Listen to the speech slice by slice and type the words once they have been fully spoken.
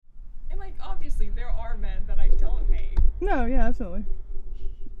seriously, there are men that I don't hate. No, yeah, absolutely.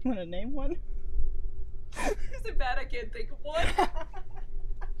 You want to name one? Is it bad I can't think of one?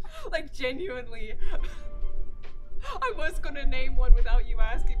 Like, genuinely. I was gonna name one without you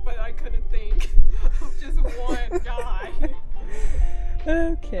asking, but I couldn't think of just one guy.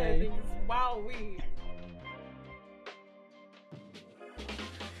 Okay. I think it's wowee.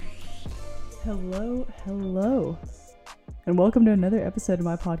 Hello. And welcome to another episode of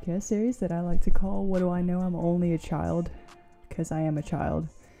my podcast series that I like to call What Do I Know? I'm Only a Child. Because I am a child.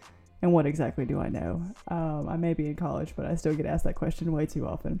 And what exactly do I know? I may be in college, but I still get asked that question way too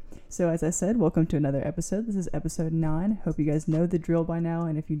often. So as I said, welcome to another episode. This is episode 9. Hope you guys know the drill by now.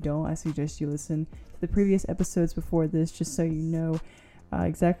 And if you don't, I suggest you listen to the previous episodes before this, just so you know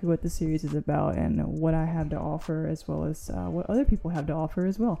exactly what the series is about and what I have to offer, as well as what other people have to offer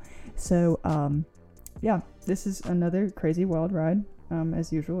as well. So, yeah, this is another crazy wild ride,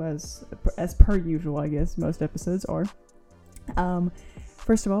 as usual, as per usual, I guess most episodes are.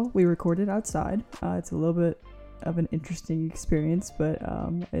 First of all, we recorded outside. It's a little bit of an interesting experience, but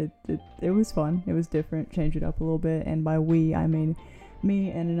it was fun. It was different. Change it up a little bit, and by we, I mean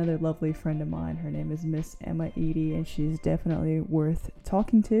me and another lovely friend of mine. Her name is Miss Emma Eady, and she's definitely worth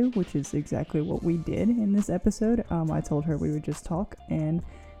talking to, which is exactly what we did in this episode. I told her we would just talk, and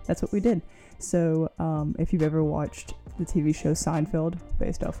that's what we did. So if you've ever watched the TV show Seinfeld,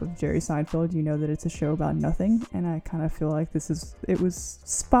 based off of Jerry Seinfeld, you know that it's a show about nothing, and I kind of feel like it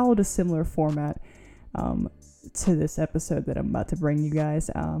was followed a similar format to this episode that I'm about to bring you guys.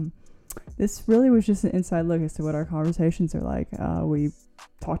 This really was just an inside look as to what our conversations are like. We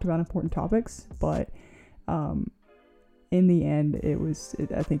talked about important topics, but in the end,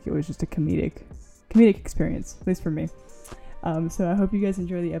 I think it was just a comedic experience, at least for me. So I hope you guys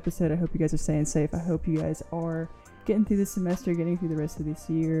enjoy the episode. I hope you guys are staying safe. I hope you guys are getting through this semester, getting through the rest of this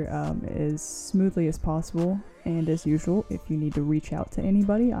year as smoothly as possible. And as usual, if you need to reach out to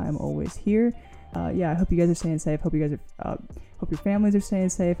anybody, I'm always here. I hope you guys are staying safe. Hope your families are staying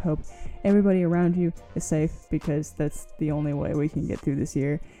safe. Hope everybody around you is safe, because that's the only way we can get through this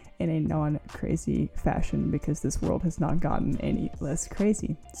year in a non-crazy fashion, because this world has not gotten any less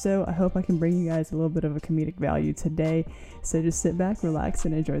crazy. So I hope I can bring you guys a little bit of a comedic value today. So just sit back, relax,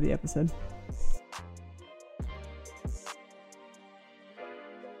 and enjoy the episode.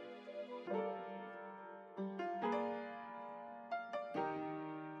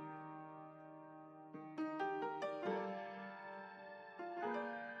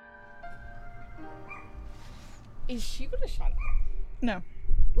 Is she gonna shut up? No.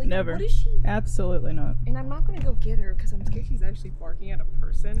 Like, Never. What is she? Absolutely not. And I'm not gonna go get her because I'm scared she's actually barking at a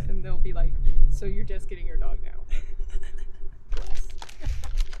person, and they'll be like, "So you're just getting your dog now?" Bless.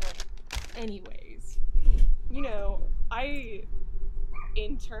 Anyways, I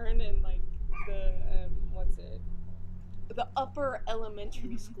intern in like the the upper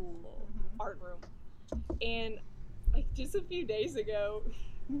elementary school art room, and like just a few days ago,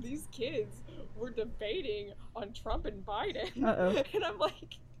 these kids were debating on Trump and Biden. Uh-oh. And I'm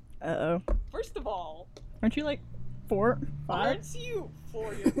like, Uh-oh. first of all, Aren't you like 4, 5? aren't you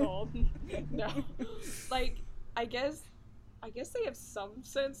 4 years old? No. Like, I guess they have some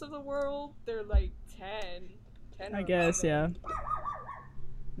sense of the world. They're like 10 I or guess, 11.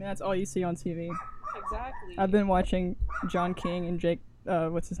 yeah. That's all you see on TV. Exactly. I've been watching John King and Jake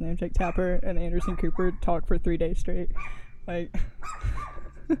Tapper and Anderson Cooper talk for 3 days straight. Like...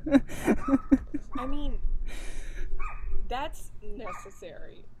 I mean, that's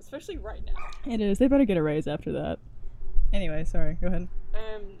necessary, especially right now. It is. They better get a raise after that. Anyway, sorry. Go ahead.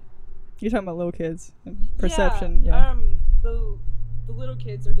 You're talking about little kids and perception. Yeah. The little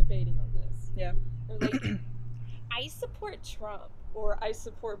kids are debating on this. Yeah. They're like, I support Trump or I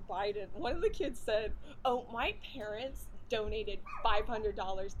support Biden. One of the kids said, "Oh, my parents donated $500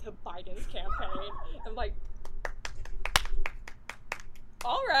 to Biden's campaign." I'm like,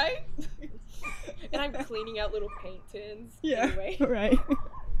 all right. And I'm cleaning out little paint tins. Yeah. Anyway. Right.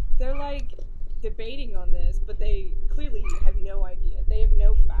 They're like debating on this, but they clearly have no idea. They have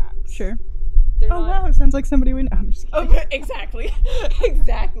no facts. Sure. They're Oh, not... wow. Sounds like somebody we know. I'm just kidding. Okay, exactly.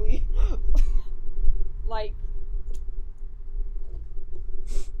 Exactly. Like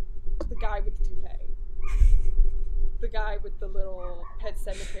the guy with the toupee. The guy with the little Pet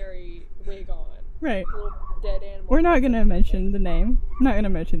Cemetery wig on. Right. Little dead animal. We're not going to mention the name. I'm not going to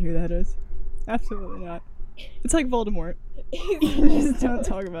mention who that is. Absolutely not. It's like Voldemort. Just don't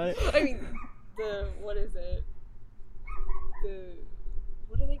talk about it. I mean, what is it?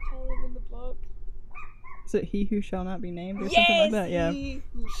 What do they call him in the book? Is it He Who Shall Not Be Named or Yes, something like that? Yeah. He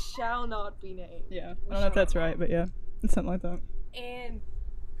Who Shall Not Be Named. Yeah. I don't know if that's right, but yeah. It's something like that. And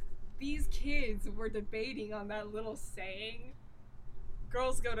these kids were debating on that little saying,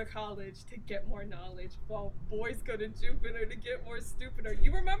 girls go to college to get more knowledge, while boys go to Jupiter to get more stupider.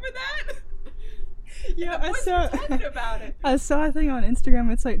 You remember that? Yeah, I saw talking about it. I saw a thing on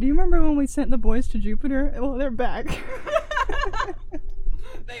Instagram. It's like, do you remember when we sent the boys to Jupiter? Well, they're back.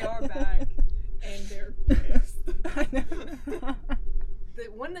 They are back, and they're pissed. I know.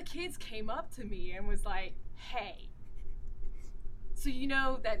 One of the kids came up to me and was like, "Hey, so you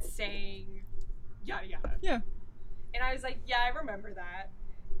know that saying, yada yada." Yeah. And I was like, "Yeah, I remember that."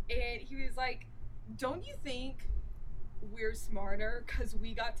 And he was like, "Don't you think we're smarter because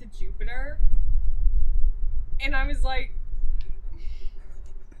we got to Jupiter?" And I was like,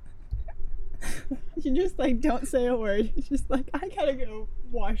 You just like don't say a word. It's just like, I gotta go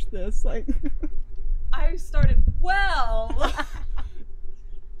wash this. Like, I started, well.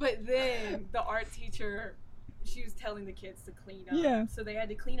 But then the art teacher, she was telling the kids to clean up. Yeah. So they had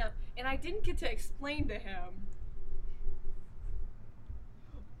to clean up. And I didn't get to explain to him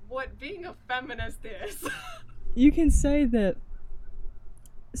what being a feminist is. you can say that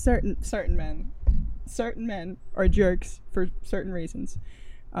certain men are jerks for certain reasons,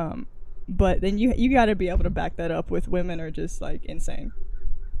 but then you got to be able to back that up with women are just like insane.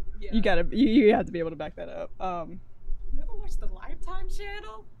 Yeah. You have to be able to back that up. You ever watched the Lifetime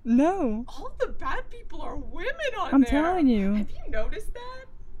channel? No. All the bad people are women on I'm there. telling you. Have you noticed that?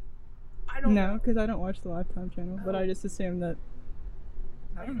 I don't know. No, because I don't watch the Lifetime channel, but I just assume that.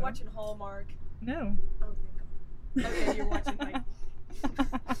 Are you watching Hallmark? No. Oh, thank God. Okay, you're watching like.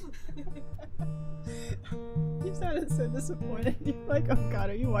 You sounded so disappointed. You're like, oh God,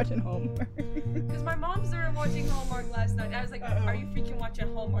 are you watching Hallmark? Because my mom started watching Hallmark last night. I was like, are you freaking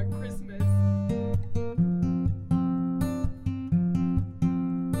watching Hallmark Christmas?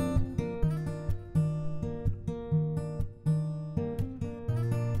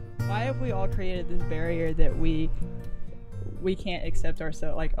 Why have we all created this barrier that we can't accept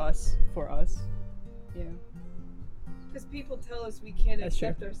ourselves, like us, for us? You know? Because people tell us we can't That's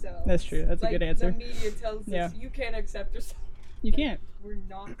accept true. ourselves. That's true. That's like, a good answer. The media tells Yeah. us you can't accept yourself. You can't. We're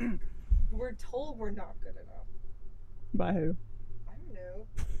not. We're told we're not good enough. By who? I don't know.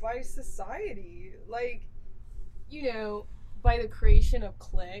 By society. Like, you know, by the creation of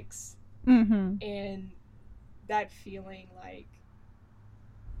cliques. Mm-hmm. And that feeling like,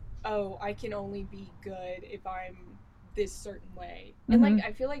 oh, I can only be good if I'm this certain way. Mm-hmm. And like,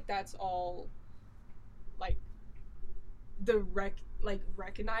 I feel like that's all like the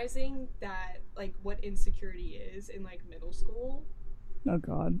recognizing that like what insecurity is in like middle school. Oh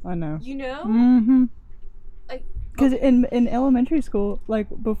God, I know. You know? Mm-hmm. Like, because in elementary school, like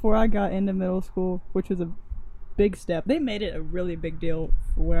before I got into middle school, which was a big step, they made it a really big deal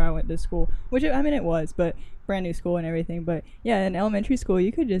for where I went to school, which I mean it was, but brand new school and everything. But yeah, in elementary school,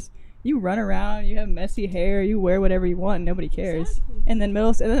 you run around, you have messy hair, you wear whatever you want, and nobody cares. Exactly. And then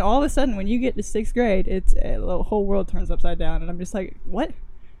and then all of a sudden, when you get to 6th grade, the whole world turns upside down, and I'm just like, what?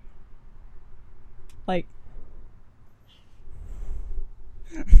 Like.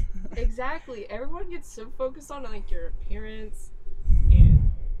 Exactly. Everyone gets so focused on like your appearance and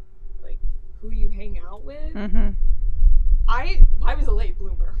like who you hang out with. Mm-hmm. I was a late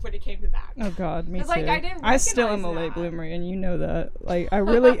bloomer when it came to that. Oh God, me too. Like, I still am a late bloomer, and you know that. Like, I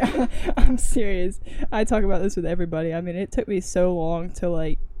really, I'm serious. I talk about this with everybody. I mean, it took me so long to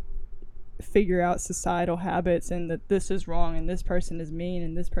like figure out societal habits and that this is wrong and this person is mean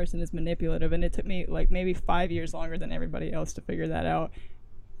and this person is manipulative, and it took me like maybe 5 years longer than everybody else to figure that out.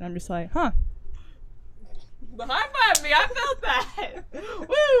 And I'm just like, huh. High five me! I felt that.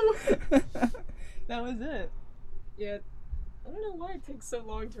 Woo! That was it. Yeah. I don't know why it takes so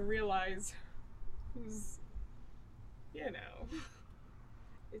long to realize who's, you know,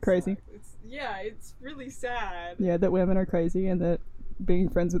 it's crazy. It's really sad. Yeah, that women are crazy and that being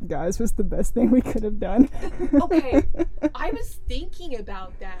friends with guys was the best thing we could have done. Okay, I was thinking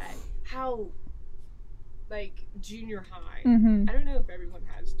about that. How, like, junior high. Mm-hmm. I don't know if everyone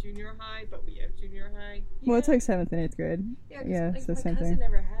has junior high, but we have junior high. Well, it's like 7th and 8th grade. Yeah, like, it's the my same cousin thing.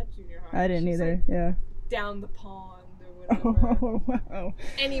 never had junior high. I didn't She's, either. like, Yeah. down the pond or whatever. Oh, wow.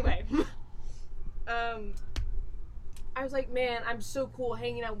 Anyway, I was like, man, I'm so cool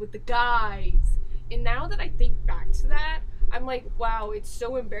hanging out with the guys. And now that I think back to that, I'm like, wow, it's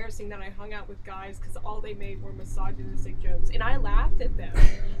so embarrassing that I hung out with guys because all they made were misogynistic jokes. And I laughed at them.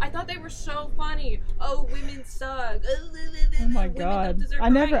 I thought they were so funny. Oh, women suck. Oh my Women God. don't deserve I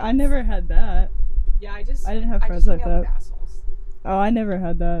rights. never had that. Yeah, I didn't have friends like that. Oh, I never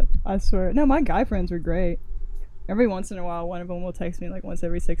had that. I swear. No, my guy friends were great. Every once in a while, one of them will text me like once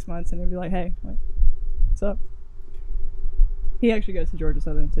every 6 months and they'll be like, hey, what's up? He actually goes to Georgia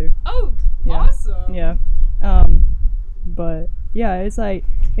Southern too. Oh, Yeah. awesome. Yeah. But yeah, it's like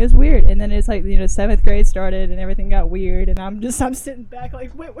it was weird, and then it's like 7th grade started, and everything got weird, and I'm sitting back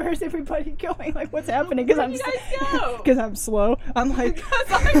like, wait, where's everybody going? Like, what's happening? Because Where'd you guys go? Because I'm slow. I'm like,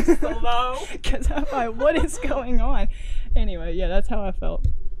 Because I'm slow. Because I'm like, what is going on? Anyway, yeah, that's how I felt.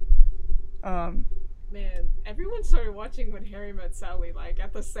 Man, everyone started watching When Harry Met Sally like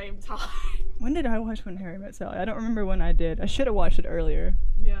at the same time. When did I watch When Harry Met Sally? I don't remember when I did. I should have watched it earlier.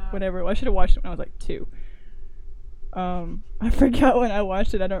 Yeah. Whatever. I should have watched it when I was like 2. I forgot when I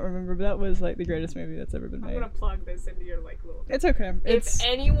watched it. I don't remember, but that was like the greatest movie that's ever been made. I'm gonna plug this into your like little. It's okay. If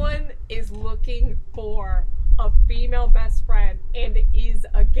anyone is looking for a female best friend and is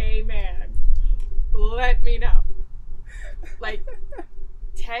a gay man, let me know. Like,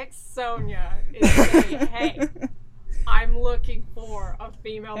 text Sonya and say, hey, I'm looking for a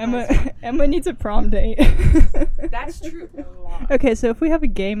female best friend. Emma needs a prom date. That's true. A lot. Okay, so if we have a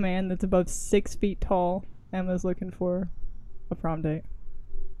gay man that's above 6 feet tall, Emma's looking for a prom date.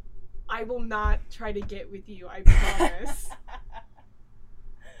 I will not try to get with you, I promise.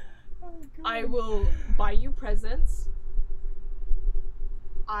 Oh, I will buy you presents.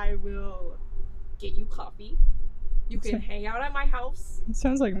 I will get you coffee. You can hang out at my house. It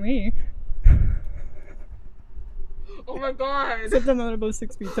sounds like me. Oh my god. Except I'm not above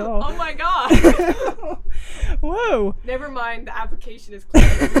 6 feet tall. Oh my god. Whoa. Never mind, the application is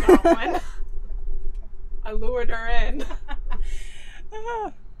closed. We got one. I lured her in.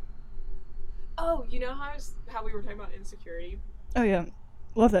 Oh, you know how we were talking about insecurity? Oh yeah,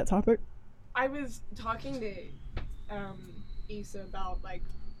 love that topic. I was talking to Issa about like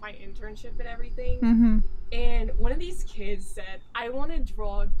my internship and everything, Mm-hmm. and one of these kids said, "I want to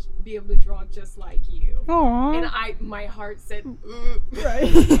be able to draw just like you." Aww. And my heart said, "Ooh." Right.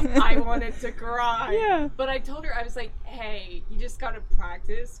 I wanted to cry. Yeah. But I told her, I was like, "Hey, you just gotta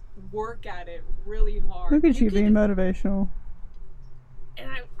practice, work at it really hard." Look at you being motivational. And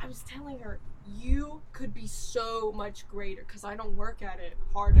I was telling her, you could be so much greater because I don't work at it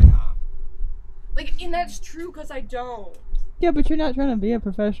hard enough. Like, and that's true because I don't. Yeah, but you're not trying to be a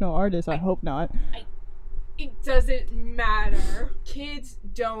professional artist. I hope not. It doesn't matter. Kids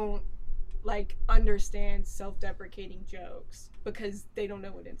don't, like, understand self-deprecating jokes because they don't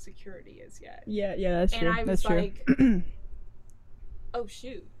know what insecurity is yet. Yeah, that's true. And I was like, oh,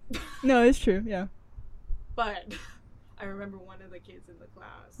 shoot. No, it's true, yeah. But I remember one of the kids in the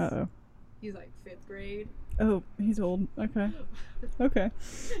class. Uh-oh. He's like 5th grade. Oh, he's old. Okay. Okay.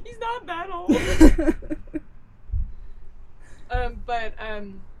 He's not that old.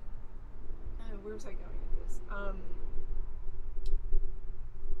 Where was I going with this?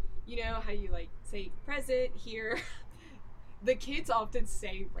 You know how you like say present here? The kids often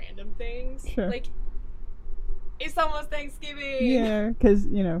say random things. Sure. Like, it's almost Thanksgiving. Yeah, because,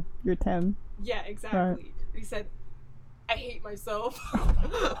 you're 10. Yeah, exactly. Right. He said, I hate myself. Oh my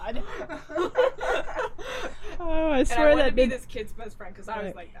god. Oh, I swear and I wanted that to be this kid's best friend because I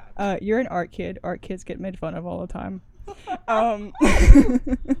was like that. You're an art kid. Art kids get made fun of all the time. How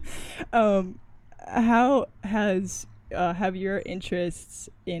have your interests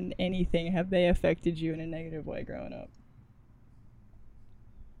in anything, have they affected you in a negative way growing up?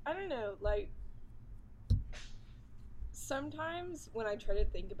 I don't know, like, sometimes when I try to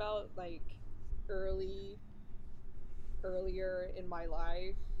think about, like, earlier in my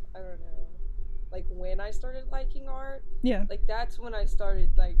life, I don't know, like, when I started liking art, yeah, like, that's when I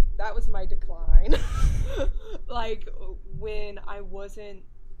started, like, that was my decline. Like, when I wasn't,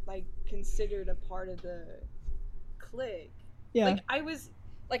 like, considered a part of the clique. yeah, Like, I was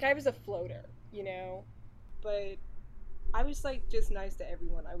a floater, but I was, like, just nice to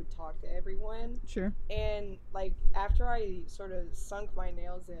everyone. I would talk to everyone. Sure. And, like, after I sort of sunk my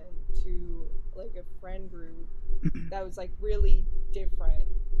nails into, like, a friend group that was, like, really different.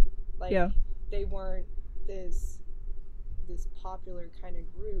 Like, yeah, they weren't this popular kind of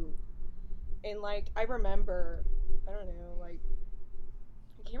group. And, like, I remember, I don't know, like,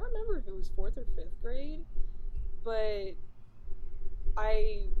 I can't remember if it was 4th or 5th grade, but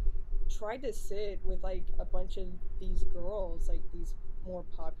I tried to sit with, like, a bunch of these girls, like, these more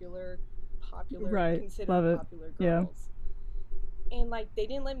popular, right, considered love it. popular girls. Yeah. And, like, they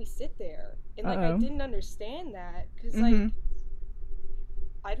didn't let me sit there. And, like, I didn't understand that, because, Mm-hmm.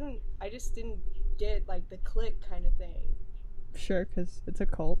 like, I just didn't get, like, the clique kind of thing. Sure, because it's a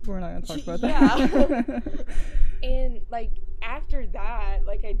cult. We're not going to talk about Yeah. that. And, like, after that,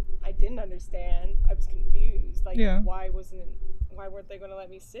 like, I didn't understand. I was confused. Like, Yeah. why weren't they going to let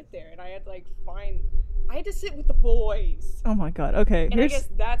me sit there? And I had to, like, I had to sit with the boys. Oh my god. Okay. And I guess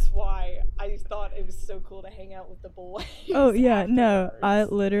that's why I thought it was so cool to hang out with the boys. Oh yeah, no. afterwards. I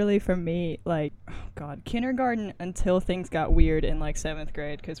literally, for me, like, oh god, kindergarten until things got weird in like 7th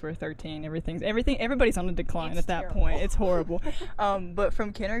grade because we're 13. Everybody's on a decline It's at that terrible. point. It's horrible. But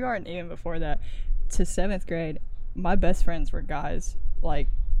from kindergarten, even before that, to 7th grade, my best friends were guys. Like,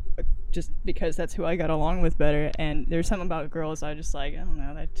 just because that's who I got along with better. And there's something about girls I just like. I don't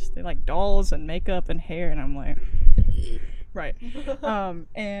know. They like dolls and makeup and hair, and I'm like, right.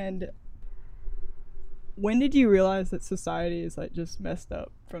 And when did you realize that society is like just messed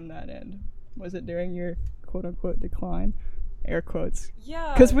up from that end? Was it during your quote unquote decline? Air quotes.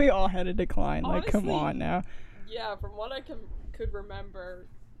 Yeah. Because we all had a decline. Like, come Honestly, on now. Yeah, from what I could remember,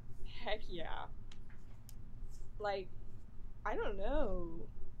 heck yeah. Like, I don't know.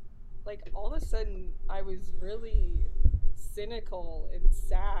 Like, all of a sudden, I was really cynical and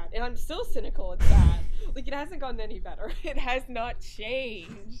sad. And I'm still cynical and sad. Like, it hasn't gotten any better. It has not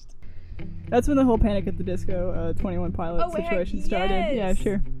changed. That's when the whole Panic at the Disco 21 Pilots Oh, heck, situation started. Yeah, yes.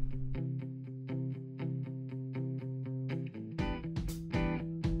 sure.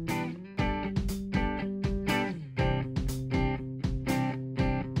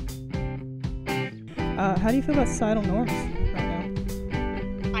 How do you feel about societal norms right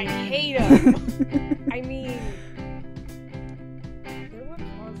I hate them. I mean, they're what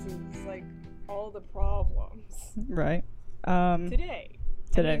causes, like, all the problems. now? Right. Today.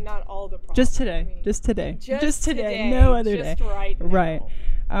 Today. I mean, not all the problems. Just today. I mean, Just today. Just today. No other just day. Right now. Right.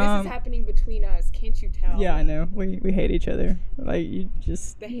 This is happening between us. Can't you tell? Yeah, I know. We hate each other. Like, you're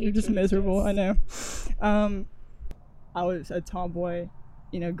just hatred miserable. just- I know. I was a tomboy,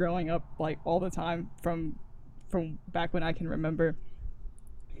 growing up like all the time from back when I can remember.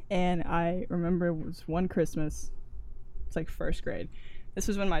 And I remember it was one Christmas. It's like 1st grade. This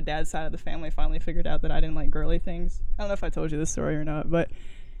was when my dad's side of the family finally figured out that I didn't like girly things. I don't know if I told you this story or not, but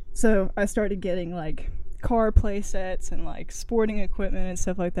so I started getting like car play sets and like sporting equipment and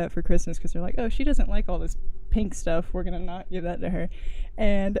stuff like that for Christmas because they're like, oh, she doesn't like all this pink stuff, we're gonna not give that to her.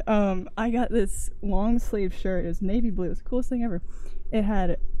 And I got this long sleeve shirt. It was navy blue. It was the coolest thing ever. It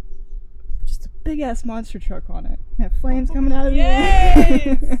had just a big ass monster truck on it. It had flames coming out of the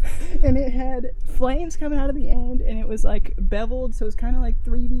end. And it had flames coming out of the end, and it was like beveled, so it was kind of like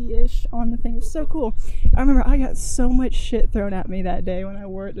 3D-ish on the thing. It was so cool. I remember I got so much shit thrown at me that day when I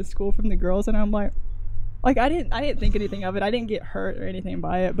wore it to school from the girls, and I'm like I didn't think anything of it. I didn't get hurt or anything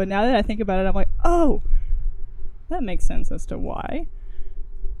by it, but now that I think about it, I'm like, oh, that makes sense as to why.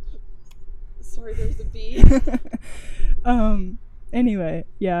 Sorry, there's a bee. Anyway,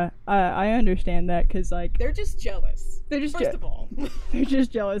 yeah, I understand that because like They're just jealous. First of all. they're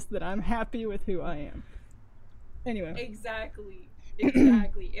just jealous that I'm happy with who I am. Anyway. Exactly. And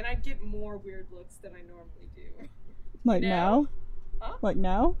I get more weird looks than I normally do. Like now? Huh? Like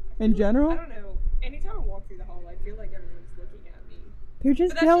now? In general? I don't know. Anytime I walk through the hall, I feel like everyone's looking at me. They're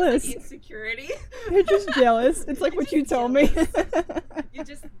just But that's jealous. just like insecurity. They're just jealous. It's like You're what you just told me. You're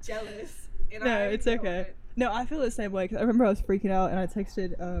just jealous. And No, I it's know okay. it. No, I feel the same way. 'Cause I remember I was freaking out and I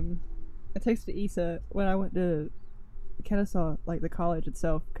texted Issa when I went to Kennesaw, like the college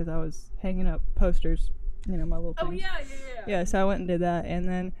itself, because I was hanging up posters, my little things. Oh, yeah. Yeah, so I went and did that, and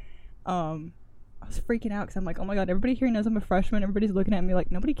then I was freaking out because I'm like, oh my god, everybody here knows I'm a freshman. Everybody's looking at me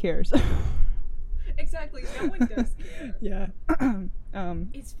like nobody cares. Exactly. No one does care. Yeah.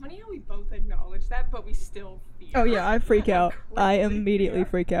 It's funny how we both acknowledge that, but we still fear. Oh yeah, I freak out. I Crazy immediately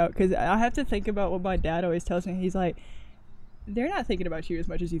fear. freak out because I have to think about what my dad always tells me. He's like, they're not thinking about you as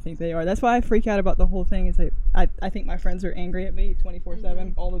much as you think they are. That's why I freak out about the whole thing. It's like I think my friends are angry at me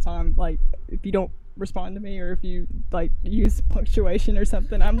 24/7 all the time. Like if you don't respond to me or if you like use punctuation or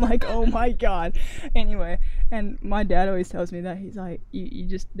something, I'm like, oh my god. Anyway, and my dad always tells me that he's like, you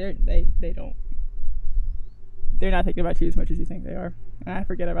just they're not thinking about you as much as you think they are. And I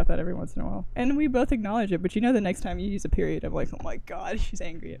forget about that every once in a while. And we both acknowledge it, but the next time you use a period, I'm like, oh my god, she's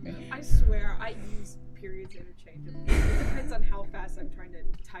angry at me. I swear, I use periods interchangeably. It depends on how fast I'm trying to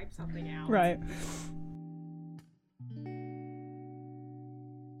type something out. Right.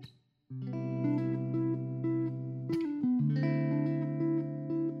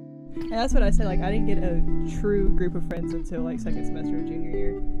 And that's what I said, like, I didn't get a true group of friends until, like, second semester of junior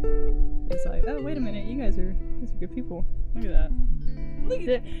year. It's like, oh, wait a minute, you guys are good people. Look at that.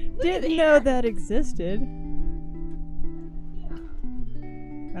 Didn't know that existed. Yeah. I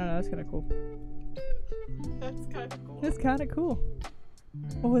don't know, that's kind of cool. That's kind of cool. That's kind of cool.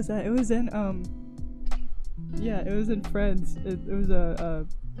 What was that? It was in, it was in Friends. It was a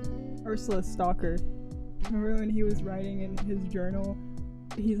Ursula Stalker. Remember when he was writing in his journal?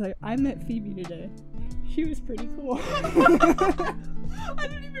 He's like, I met Phoebe today. She was pretty cool. I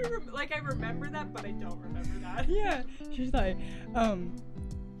don't even I remember that, but I don't remember that. Yeah, she's like,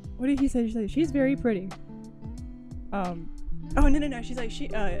 what did he say? She's like, she's very pretty. Oh no, she's like,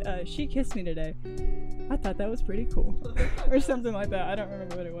 she kissed me today. I thought that was pretty cool, or something like that. I don't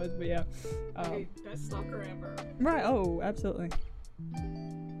remember what it was, but yeah. Okay, best stalker ever. Right. Oh, absolutely.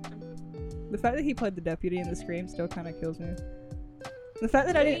 The fact that he played the deputy in the Scream still kind of kills me. The fact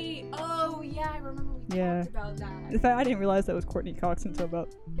that I didn't. Oh yeah, I remember we talked about that. The fact I didn't realize that was Courtney Cox until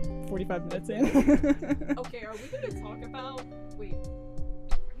about 45 minutes in. Okay, are we gonna talk about? Wait,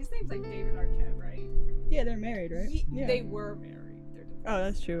 his name's like David Arquette, right? Yeah, they're married, right? Yeah. They were married. They're divorced. Oh,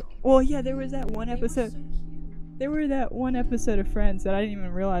 that's true. Well, yeah, there was that one episode. Were so cute. There were that one episode of Friends that I didn't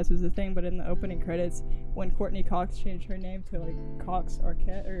even realize was a thing, but in the opening credits, when Courtney Cox changed her name to like Cox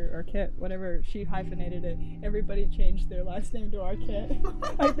Arquette or Arquette, whatever, she hyphenated it. Everybody changed their last name to Arquette,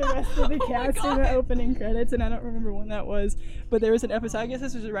 like the rest of the cast in the opening credits, and I don't remember when that was. But there was an episode. I guess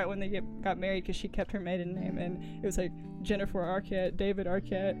this was right when they got married because she kept her maiden name, and it was like Jennifer Arquette, David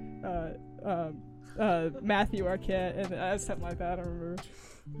Arquette, Matthew Arquette, and something like that. I don't remember,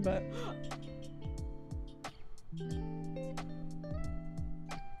 but. You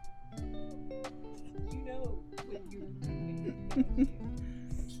know when you're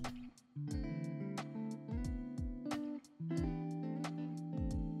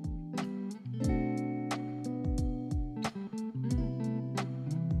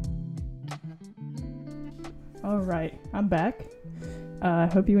Alright, I'm back. I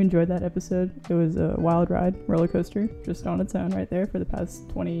hope you enjoyed that episode. It was a wild ride, roller coaster, just on its own right there for the past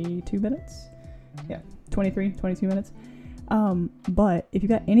 22 minutes. Yeah, 22 minutes. But if you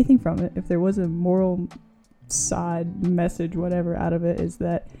got anything from it, if there was a moral side message, whatever, out of it, is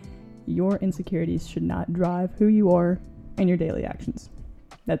that your insecurities should not drive who you are and your daily actions.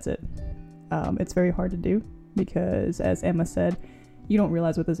 That's it. It's very hard to do because, as Emma said, you don't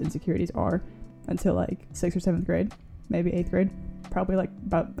realize what those insecurities are until like 6th or 7th grade, maybe 8th grade, probably like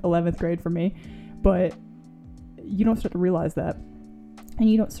about 11th grade for me. But you don't start to realize that. And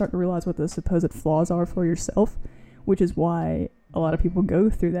you don't start to realize what the supposed flaws are for yourself, which is why a lot of people go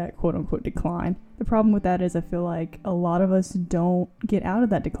through that quote-unquote decline. The problem with that is I feel like a lot of us don't get out of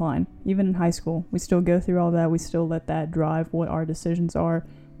that decline. Even in high school, we still go through all that. We still let that drive what our decisions are,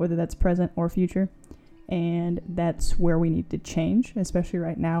 whether that's present or future. And that's where we need to change, especially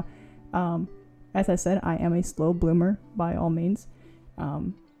right now. As I said, I am a slow bloomer by all means.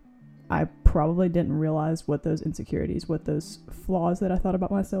 I probably didn't realize what those insecurities, what those flaws that I thought about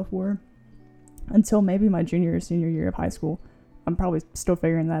myself were until maybe my junior or senior year of high school. I'm probably still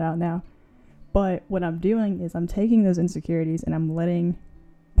figuring that out now. But what I'm doing is I'm taking those insecurities and I'm letting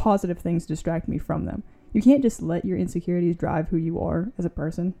positive things distract me from them. You can't just let your insecurities drive who you are as a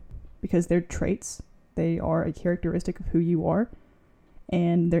person because they're traits. They are a characteristic of who you are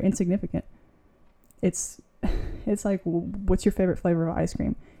and they're insignificant. It's like, what's your favorite flavor of ice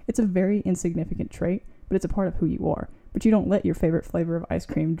cream? It's a very insignificant trait, but it's a part of who you are. But you don't let your favorite flavor of ice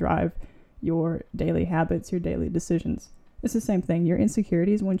cream drive your daily habits, your daily decisions. It's the same thing. Your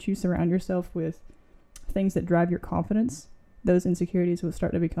insecurities, once you surround yourself with things that drive your confidence, those insecurities will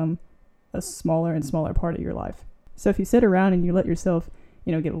start to become a smaller and smaller part of your life. So if you sit around and you let yourself,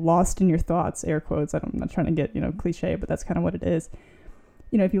 get lost in your thoughts, air quotes, I'm not trying to get, cliche, but that's kind of what it is.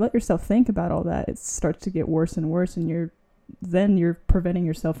 If you let yourself think about all that, it starts to get worse and worse, and you're preventing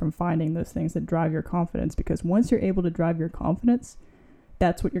yourself from finding those things that drive your confidence, because once you're able to drive your confidence,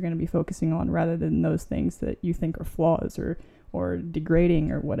 that's what you're going to be focusing on rather than those things that you think are flaws or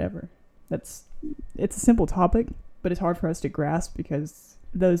degrading or whatever. It's a simple topic, but it's hard for us to grasp because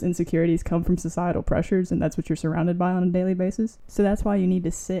those insecurities come from societal pressures, and that's what you're surrounded by on a daily basis. So that's why you need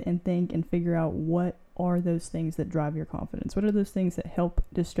to sit and think and figure out what are those things that drive your confidence. What are those things that help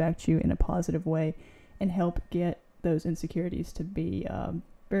distract you in a positive way and help get those insecurities to be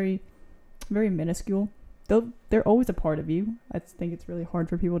very, very minuscule. They're always a part of you. I think it's really hard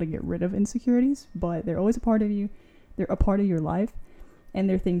for people to get rid of insecurities, but they're always a part of you. They're a part of your life, and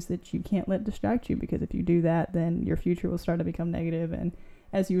they're things that you can't let distract you, because if you do that, then your future will start to become negative, and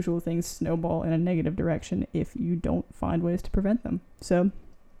as usual, things snowball in a negative direction if you don't find ways to prevent them. So,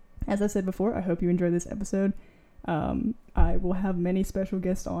 as I said before, I hope you enjoyed this episode. I will have many special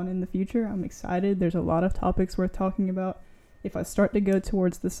guests on in the future. I'm excited. There's a lot of topics worth talking about. If I start to go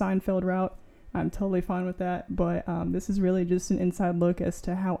towards the Seinfeld route, I'm totally fine with that. But this is really just an inside look as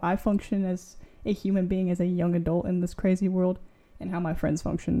to how I function as a human being, as a young adult in this crazy world, and how my friends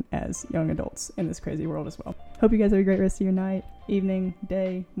function as young adults in this crazy world as well. Hope you guys have a great rest of your night, evening,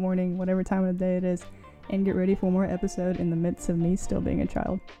 day, morning, whatever time of the day it is, and get ready for more episode in the midst of me still being a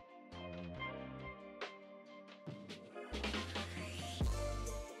child.